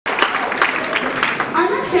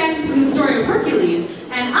next act is from the story of Hercules,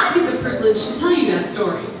 and I get the privilege to tell you that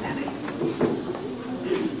story.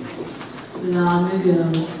 Long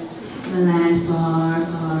ago, in a land far,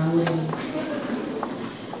 far away,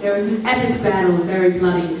 there was an epic battle, very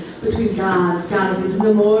bloody, between gods, goddesses, and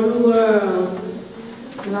the mortal world.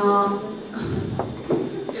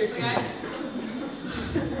 Seriously, guys?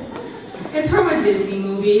 It's from a Disney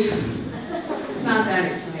movie. It's not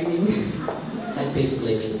that exciting. That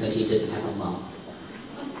basically means that he didn't have a mom.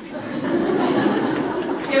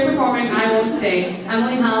 Here performing I Won't Stay,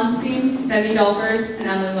 Emily Hallenstein, Denni Dahlfors, and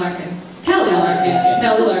Emily Larkin. Kelly Larkin.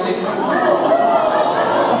 Kelly Larkin.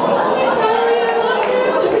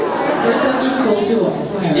 Your sister's cool too, I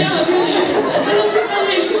swear. Yeah, really. I love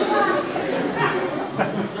Kelly.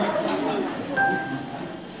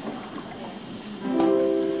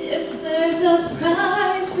 If there's a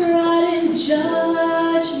prize for art and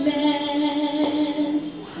judgment,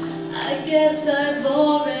 I guess I've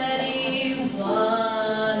already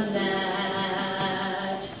won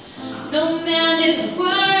that. No man is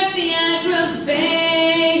worth the aggravation.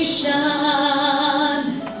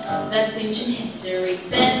 That's ancient history,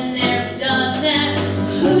 been there, done that.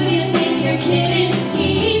 Who do you think you're kidding?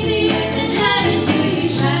 Easier than having to. You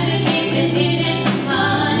try to keep it hidden.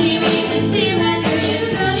 Honey, we can see right through you,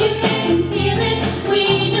 girl. You can't conceal it. We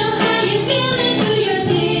know how you feel it. Who you're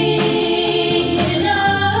thinking of?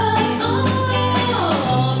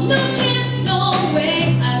 Oh, no chance, no way.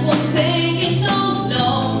 I won't say it, no, no.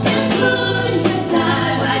 Yes, would, yes, I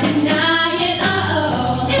deny it.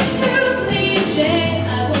 Uh-oh, it's too cliche. I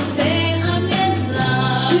won't say I'm in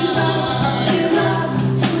love. Shoot up, shoot up.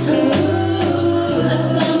 Ooh, I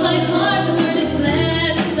felt my heart learn its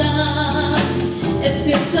lesson. It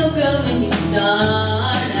feels so good when you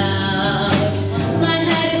start out. My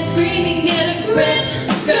head is screaming, get a grip,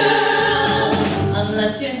 girl.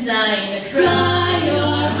 Unless you're dying to cry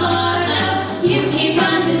your heart out, you keep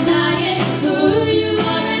on denying who you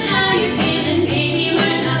are and how you're feeling. Baby,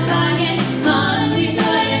 we're not buying. Hungry, so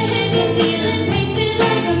you hit the ceiling, pasted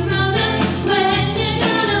like a grown-up. When you're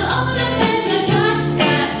gonna own it, that you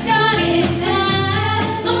got it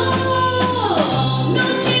back. Oh, no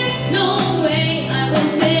chance, no way. I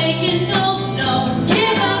won't say you no, no.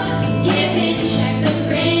 Give up, give in, check the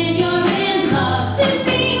grin. You're in love. This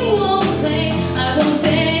scene won't play. I won't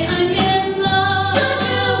say I'm in love. You're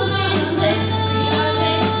doing flicks,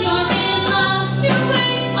 you're in love. You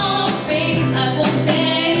wait on face. I won't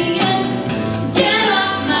say it. Get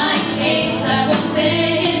off my case. I won't say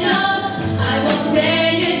it no. I won't say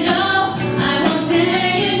it no. I won't say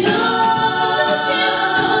it no. No chance,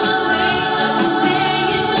 no way. I won't say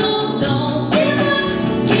it no, no. Give up,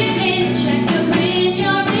 give in, check the grin.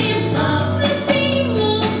 You're in love. This scene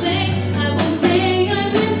won't play. I won't say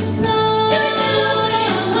I'm in love. You're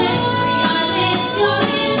doing flicks, you're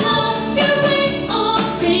in love. You wait on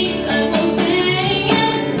face. I won't say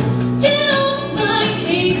it. Get off my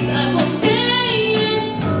case. I won't say it.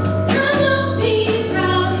 Girl, don't be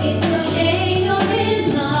proud. It's okay. You're in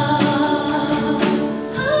love.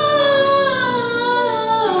 Oh,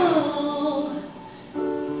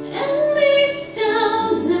 at least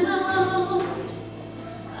down now.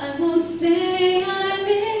 I won't say I'm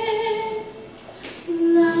in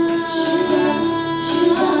love.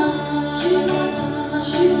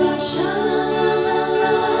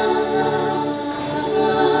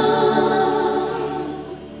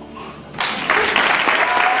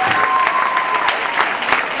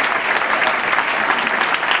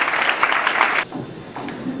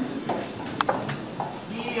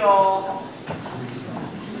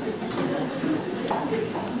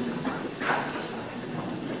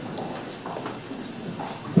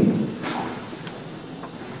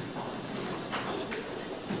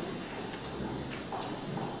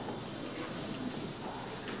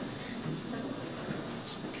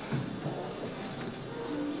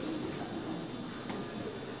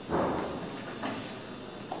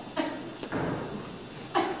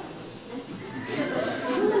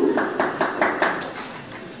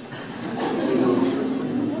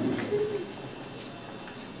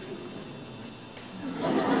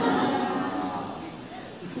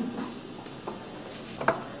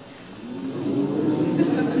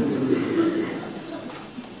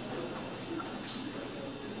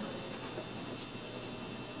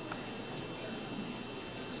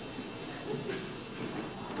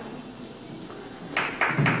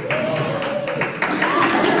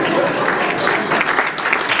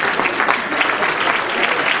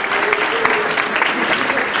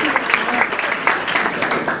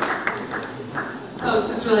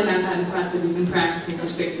 It's really not that impressive. He's been practicing for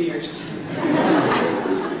 6 years.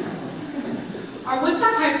 Our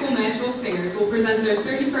Woodstock High School School Magical Singers will present their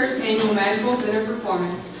 31st annual Magical Dinner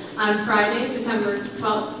performance on Friday, December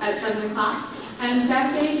 12th at 7 o'clock and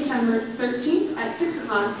Saturday, December 13th at 6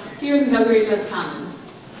 o'clock here in the WHS Commons.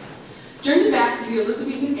 Journey back to the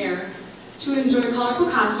Elizabethan era to enjoy colorful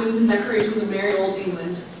costumes and decorations of merry old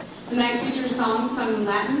England. The night features songs sung in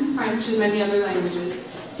Latin, French, and many other languages.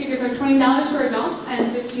 Tickets are $20 for adults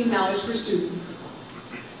and $15 for students.